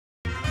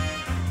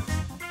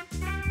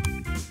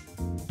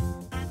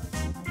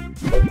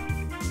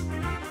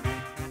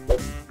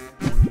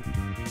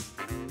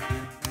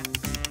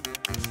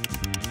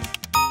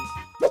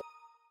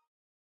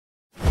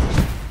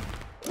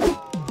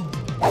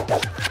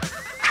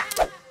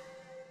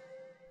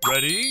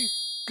Ready,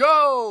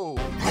 go!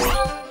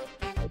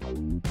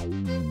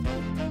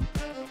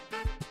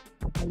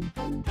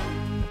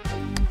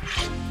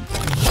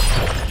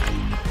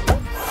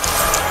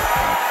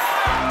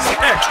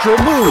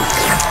 Extra move!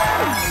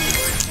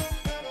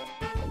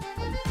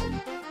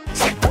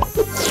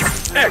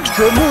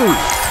 Extra move!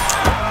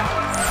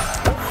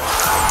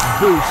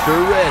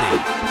 Booster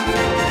ready!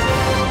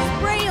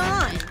 Spray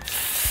on!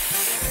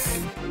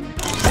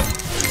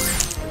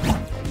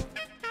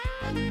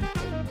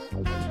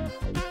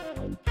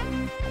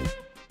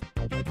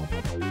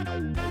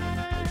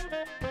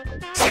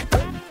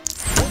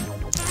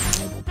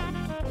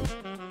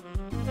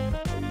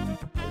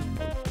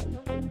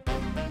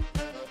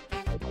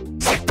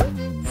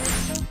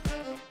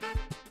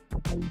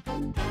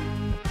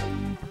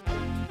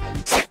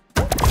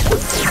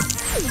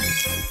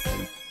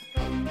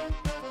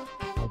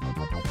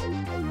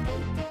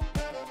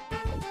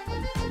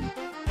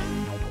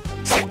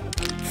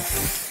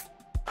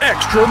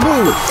 Extra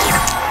move!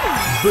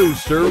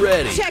 Booster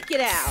ready! Check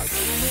it out!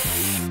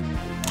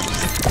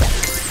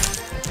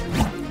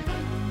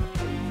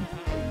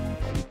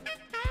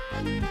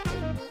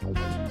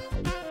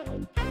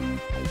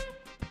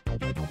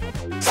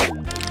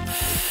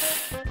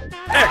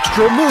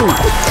 Extra move!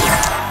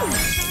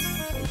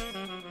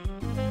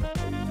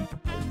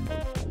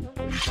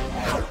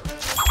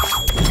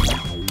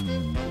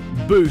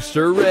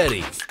 Booster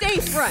ready! Stay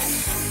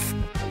fresh!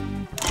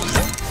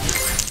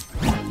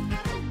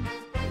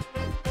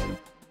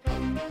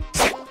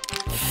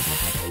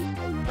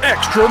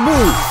 Extra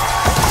move!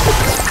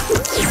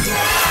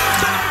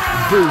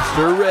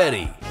 Booster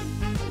ready!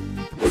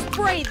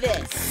 Spray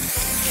this!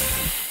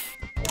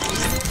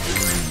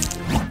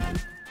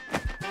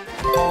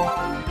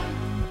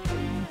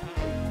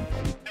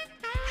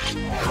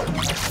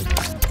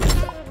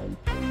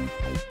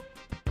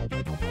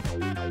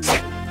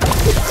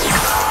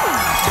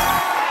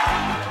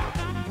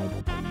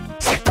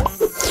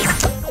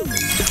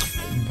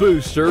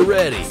 Booster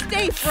ready!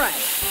 Stay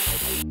fresh!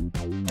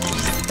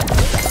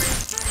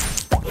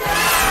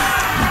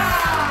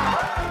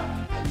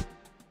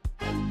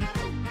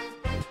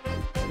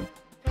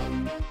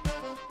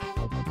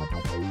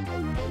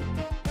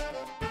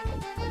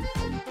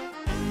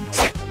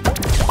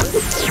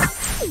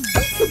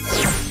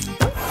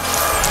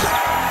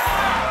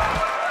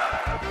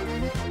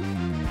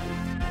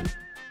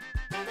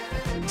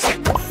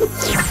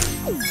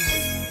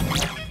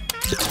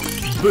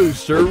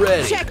 Booster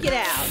ready! Check it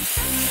out!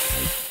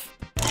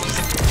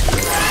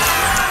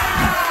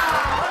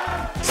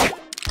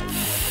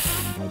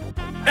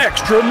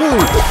 Extra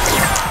move!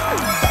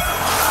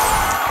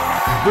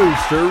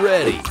 Booster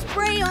ready!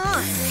 Spray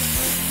on!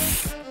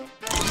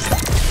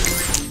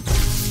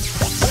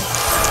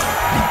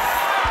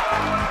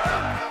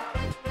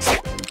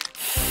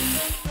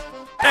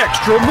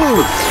 Extra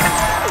move!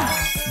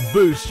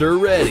 Booster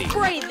ready!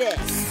 Spray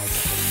this!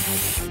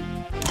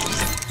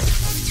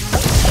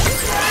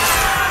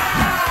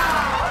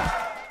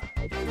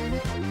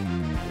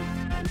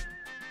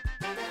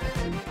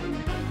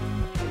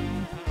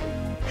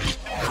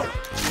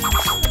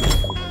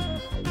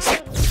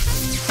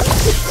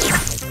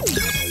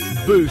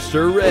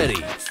 Booster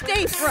ready!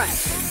 Stay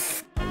fresh!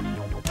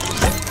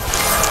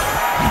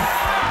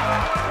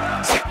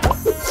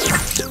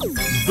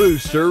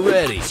 Booster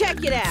ready!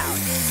 Check it out!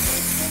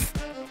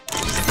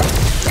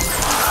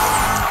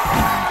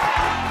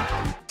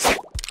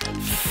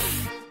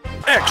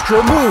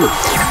 Extra move!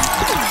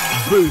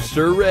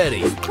 Booster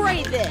ready!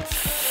 Spray this!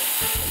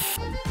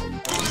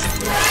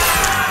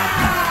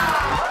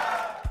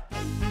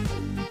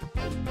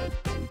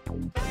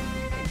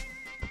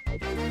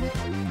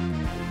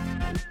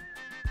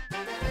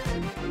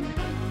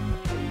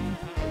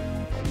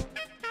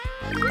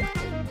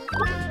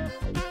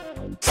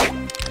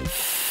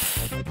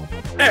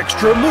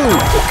 Extra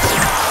move!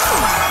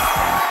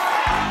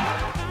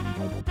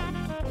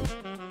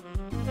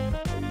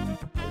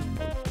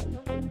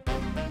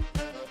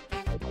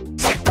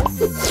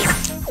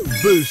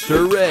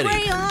 Booster ready!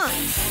 Spray on!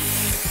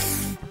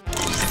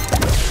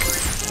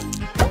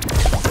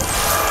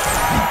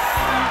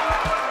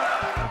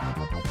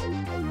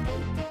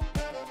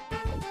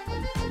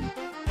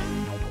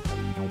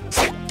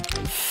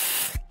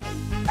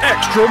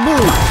 Extra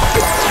move!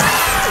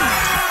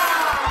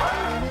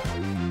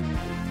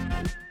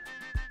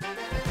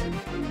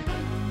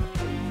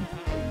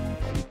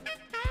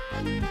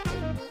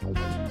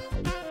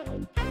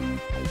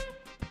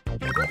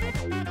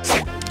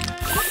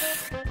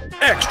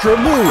 Extra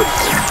move!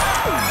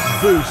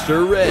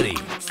 Booster ready!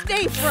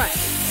 Stay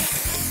fresh!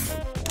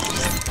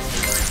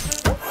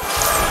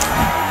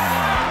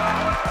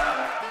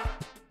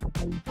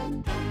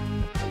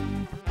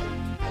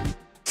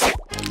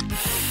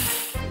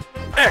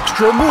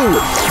 Extra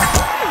move!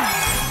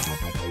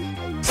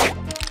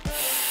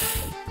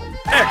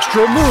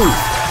 Extra move!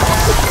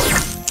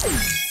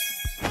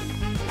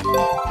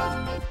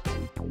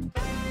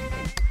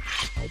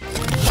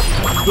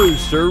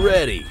 Booster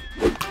ready!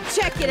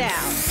 Check it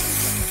out!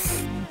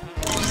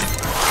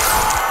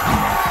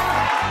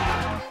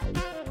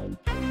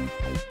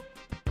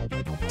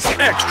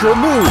 Extra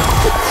move!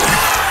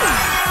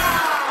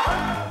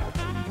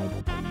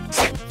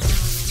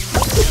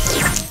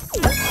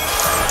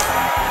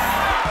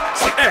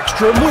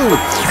 Extra move!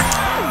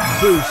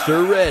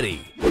 Booster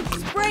ready!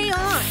 Spray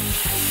on!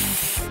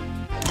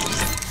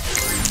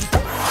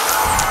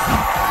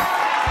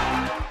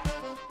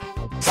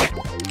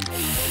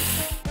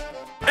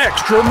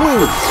 Extra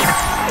move!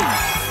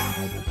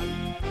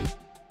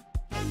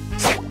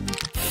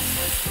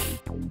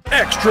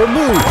 Extra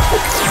move!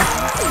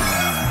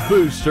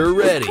 Booster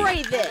ready!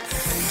 Spray this!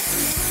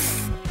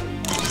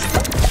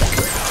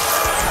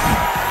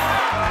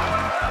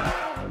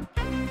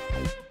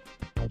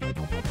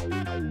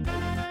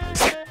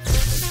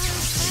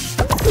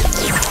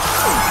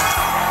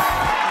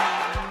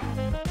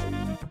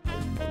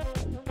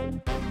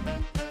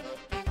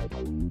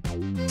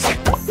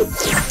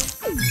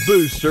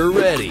 Booster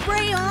ready!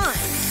 Spray on!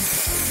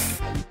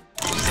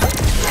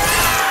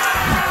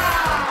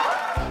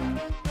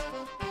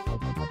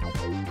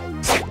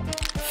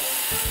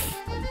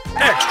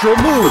 Extra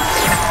move!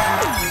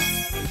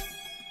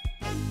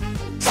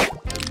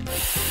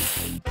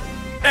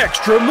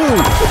 Extra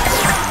move!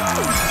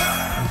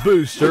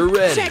 Booster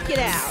ready! Check it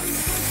out!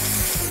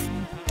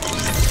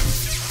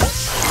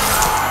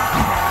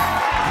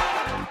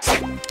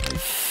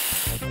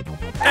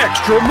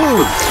 Extra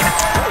move!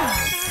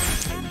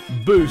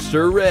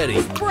 Booster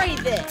ready! Spray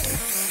this!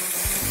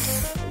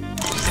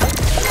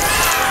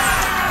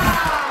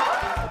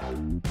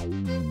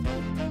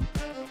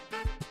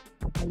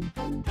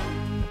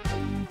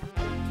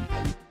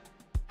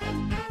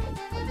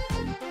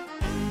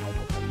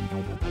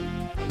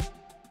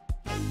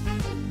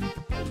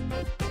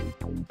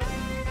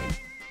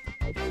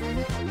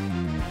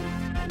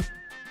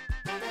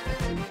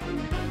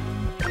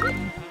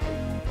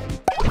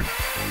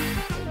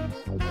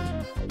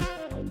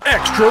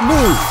 Extra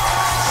move!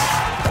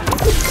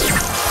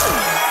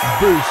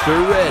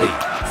 Booster ready!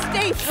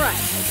 Stay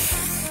fresh!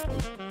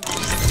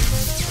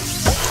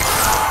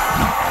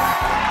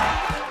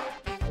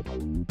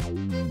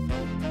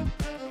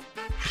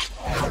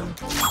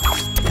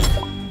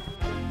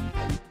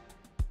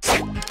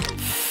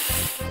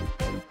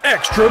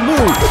 Extra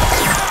move!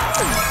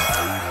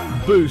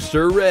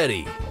 Booster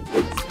ready!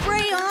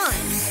 Spray on!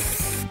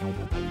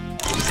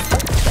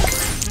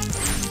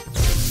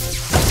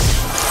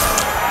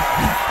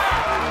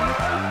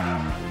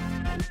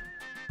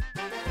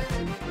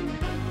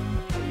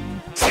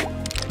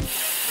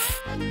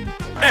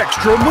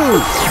 Extra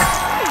move!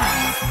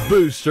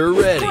 Booster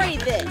ready! Spray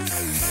this!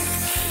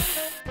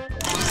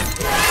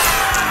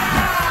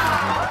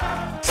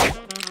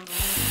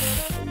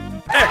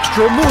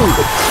 Extra move!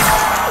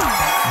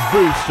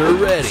 Booster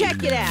ready!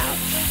 Check it out!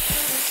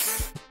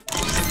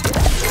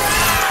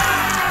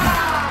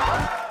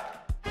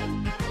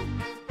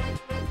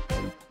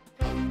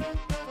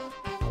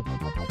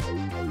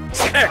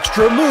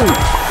 Extra move!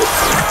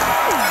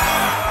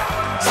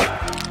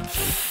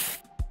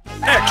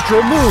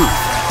 Extra move!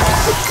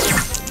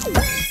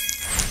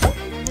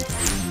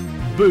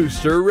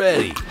 Booster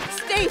ready!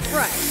 Stay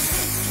fresh!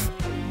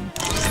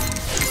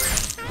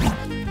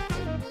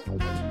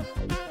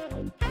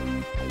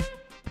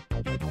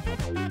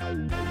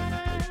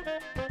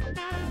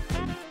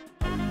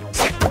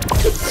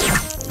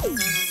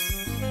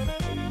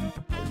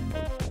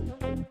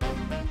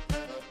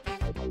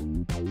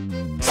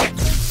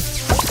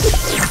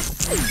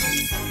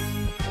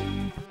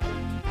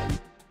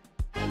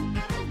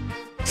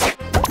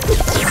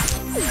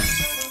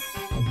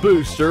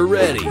 Booster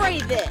ready! Spray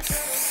this!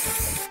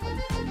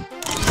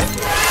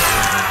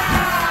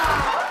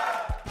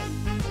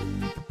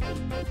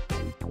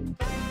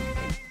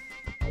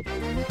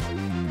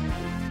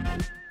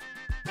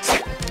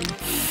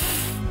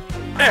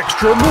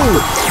 Extra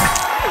move!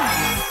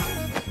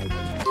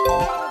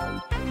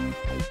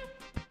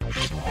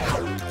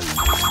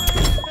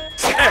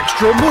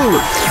 Extra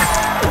move!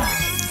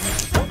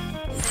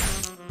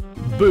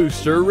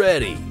 Booster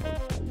ready!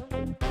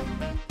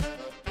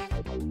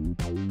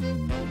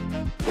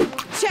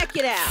 Check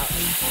it out!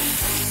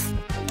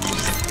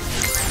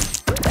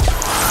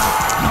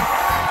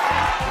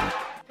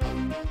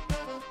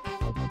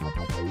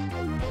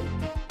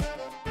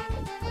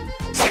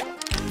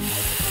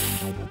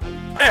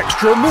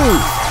 Extra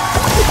move!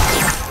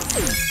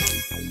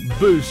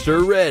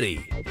 Booster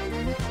ready!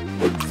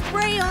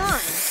 Spray on!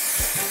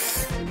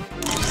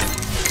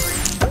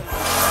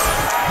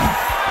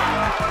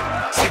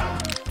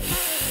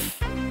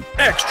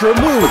 Extra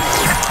move!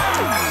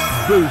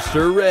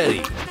 Booster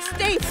ready!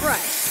 Stay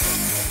fresh!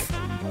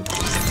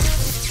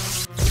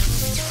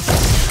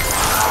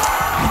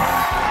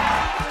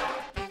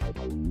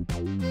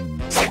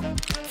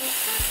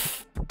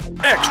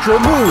 Extra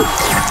move!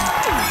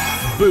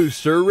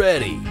 Booster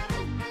ready!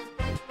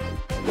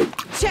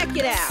 Check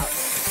it out!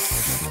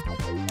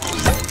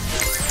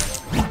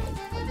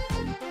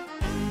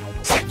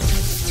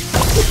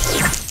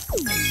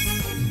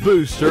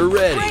 Booster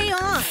ready! Spray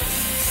on!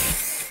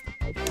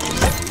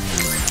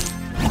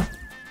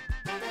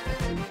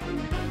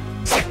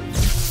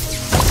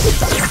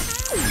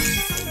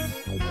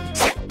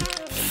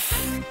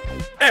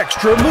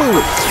 Extra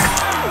move!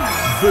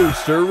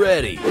 Booster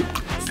ready!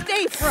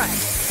 Stay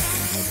fresh!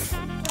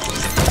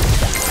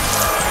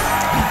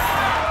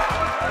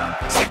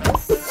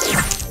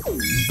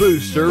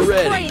 Booster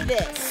ready! Spray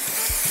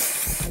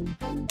this!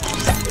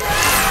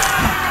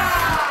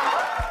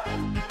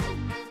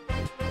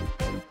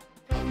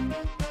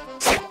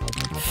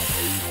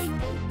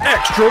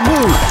 Extra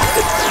move!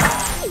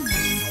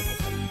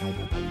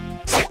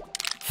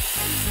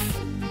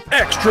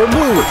 Extra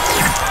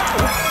move!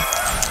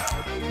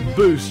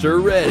 Booster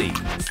ready!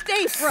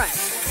 Stay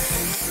fresh!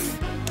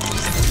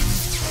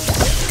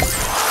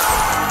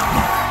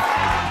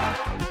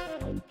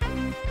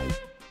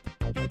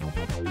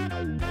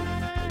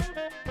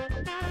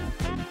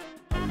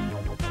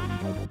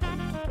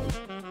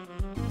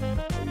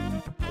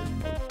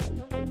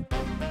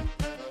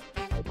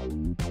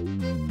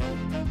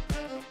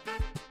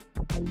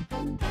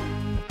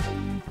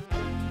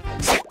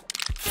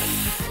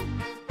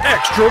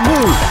 Extra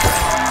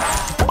move!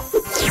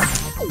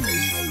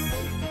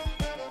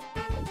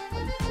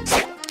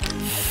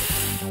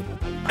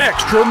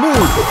 Extra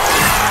move!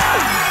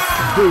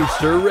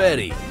 Booster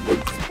ready!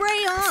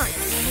 Spray on!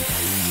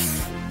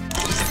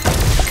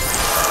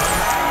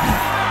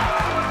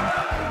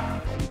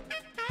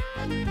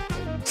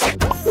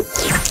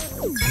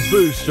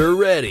 Booster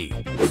ready!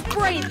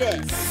 Spray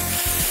this!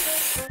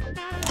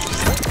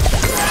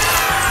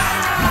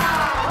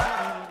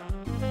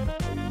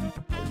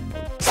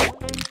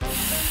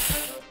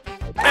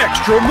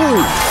 Extra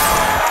move!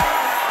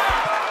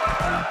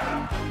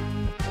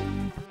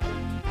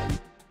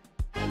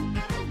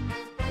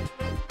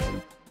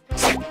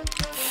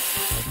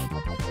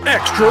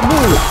 Extra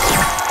move!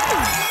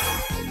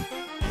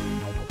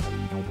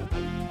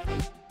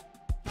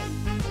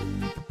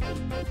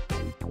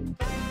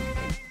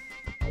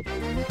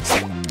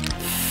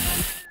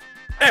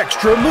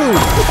 Extra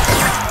move!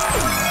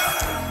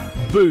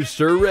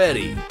 Booster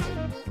ready!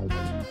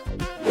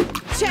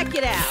 Check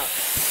it out!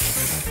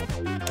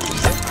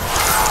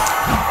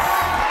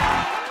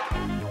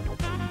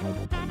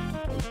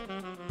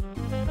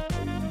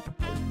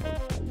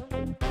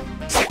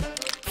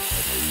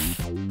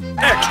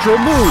 Extra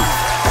move!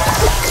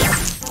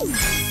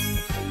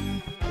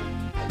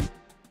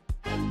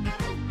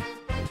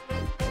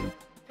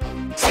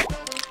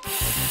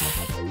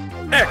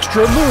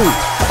 Extra move!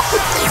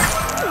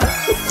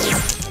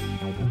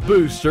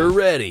 Booster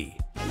ready!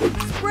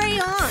 Spray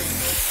on!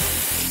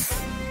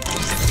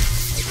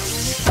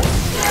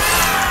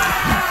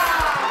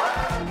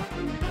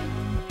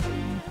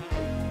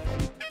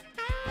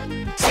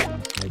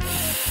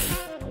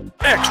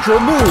 Extra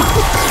move!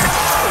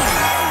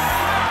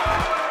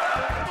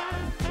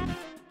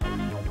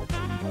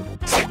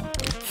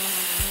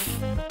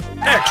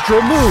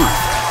 Extra move!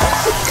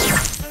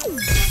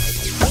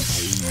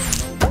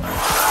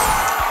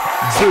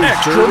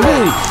 Extra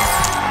move!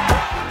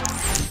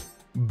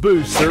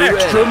 Booster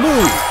extra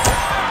move!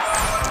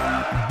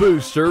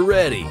 Booster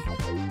ready!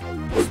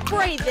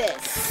 Spray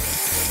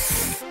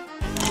this!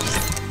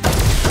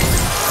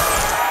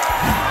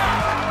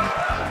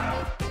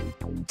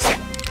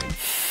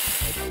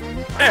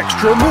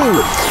 Extra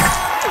move!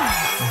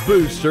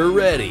 Booster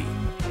ready!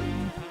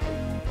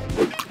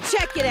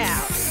 Check it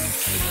out!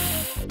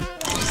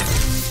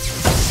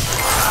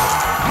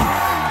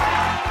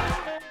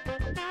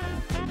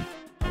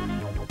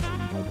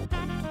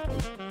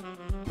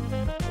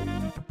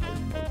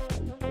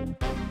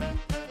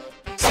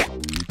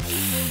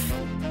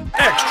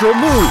 Extra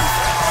move!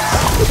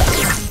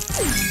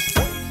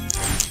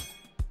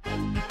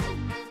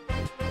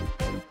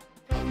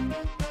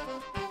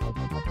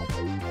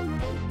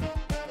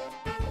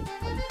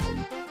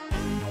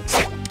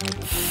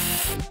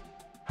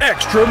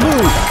 Extra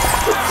move!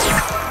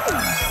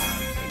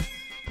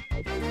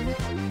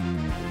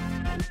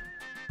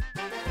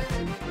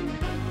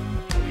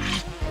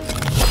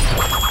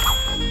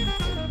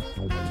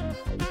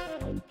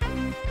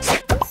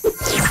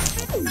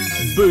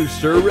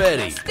 Booster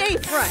ready! Stay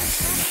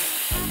fresh!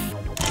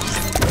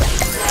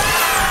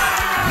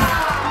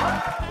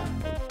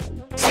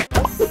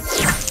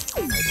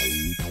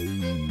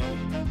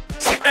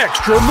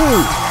 Extra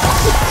move!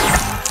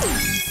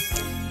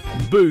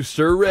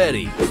 Booster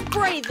ready!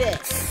 Spray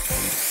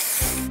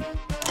this!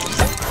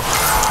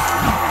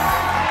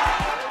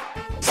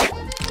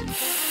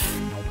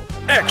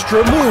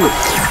 Extra move!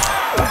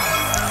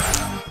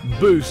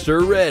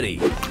 Booster ready!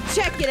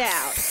 Check it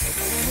out!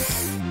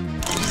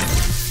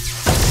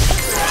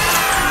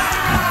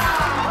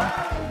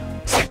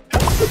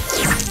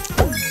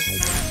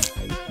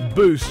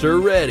 Booster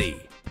ready!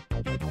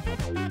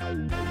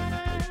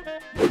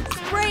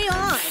 Spray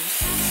on!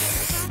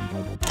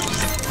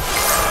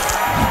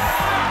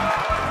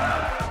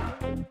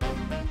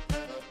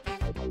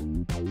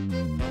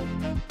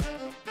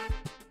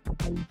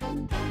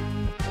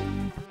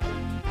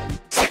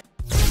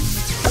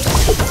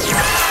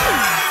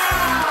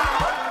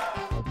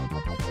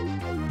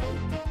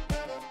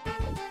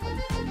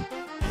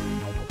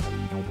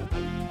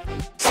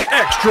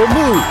 Extra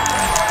move!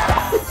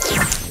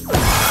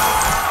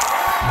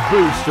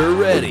 Booster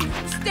ready!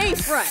 Stay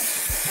fresh.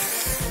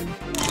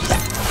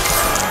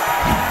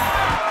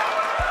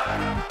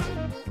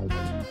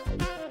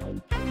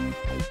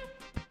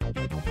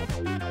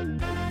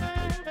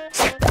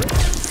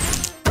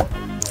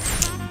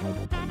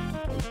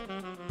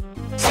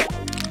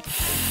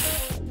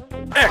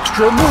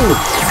 Extra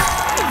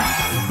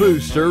move!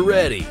 Booster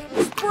ready.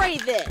 Spray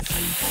this.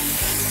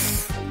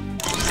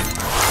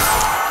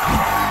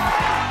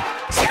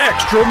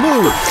 Extra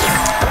move!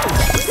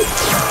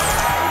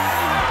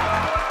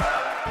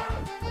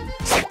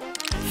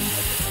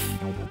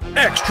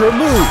 Extra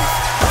move!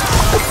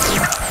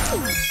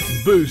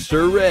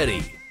 Booster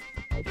ready.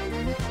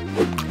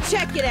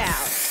 Check it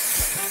out.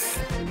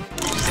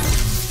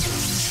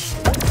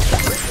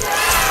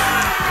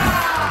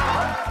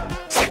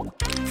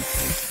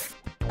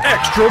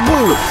 Extra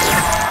move!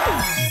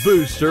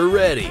 Booster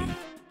ready.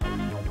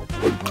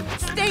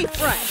 Stay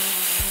fresh.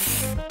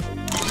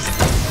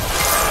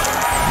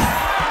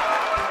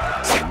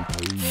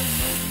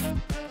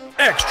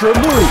 Extra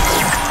move!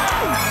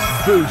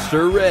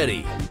 Booster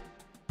ready.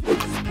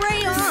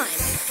 Spray on.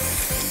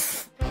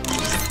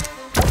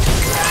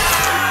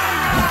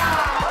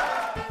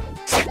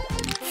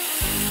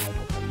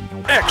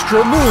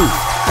 Extra move!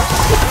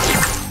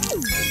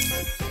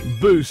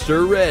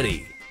 Booster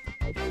ready.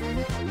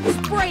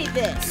 Spray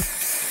this.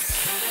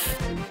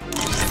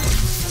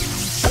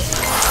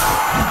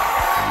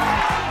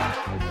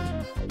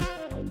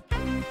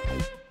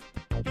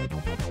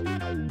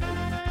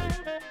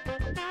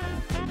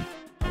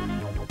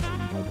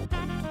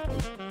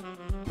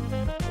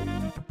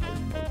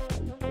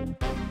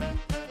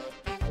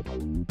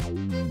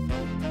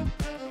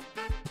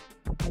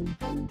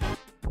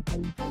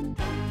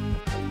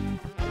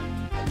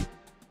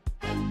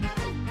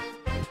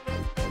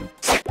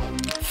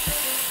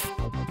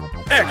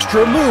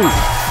 Extra move!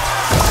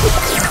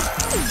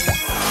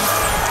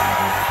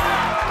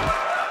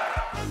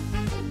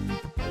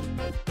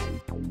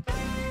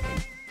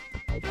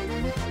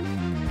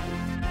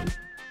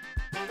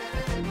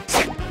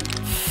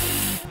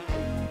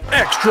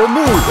 Extra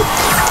move!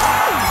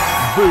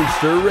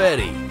 Booster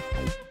ready.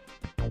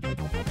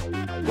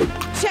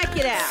 Check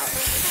it out.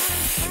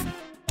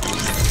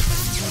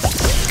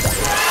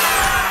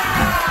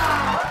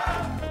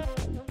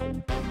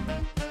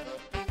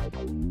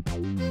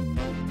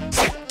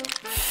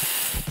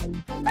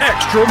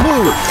 Extra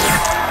move!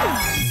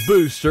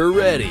 Booster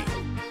ready.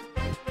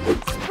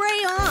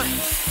 Spray on.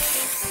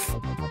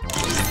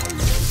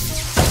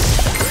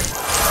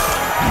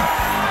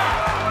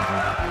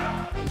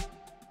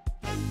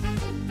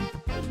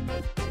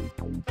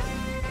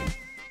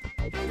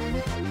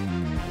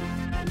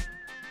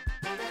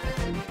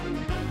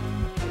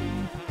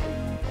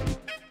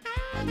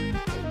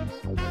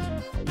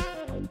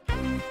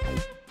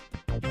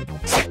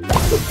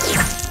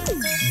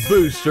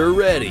 Booster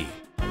ready.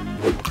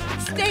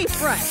 Stay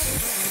fresh.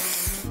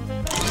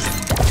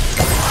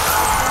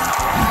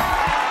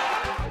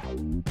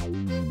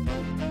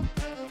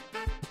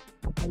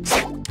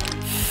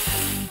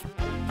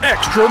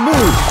 Extra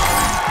move!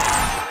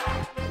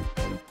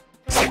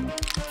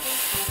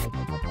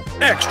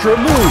 Extra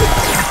move!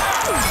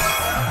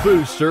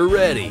 Booster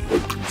ready.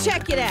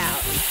 Check it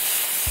out.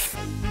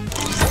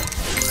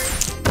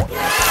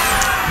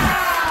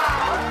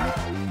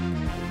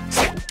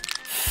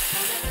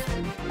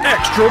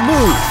 Extra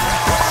move!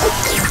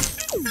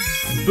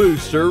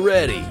 Booster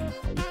ready.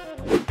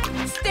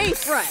 Stay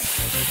fresh.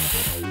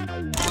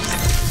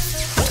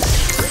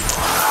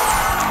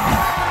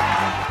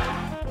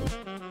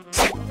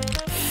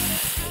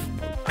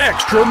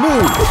 Extra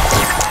move!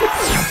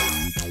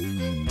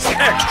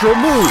 Extra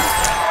move!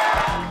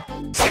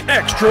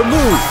 Extra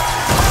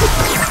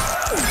move!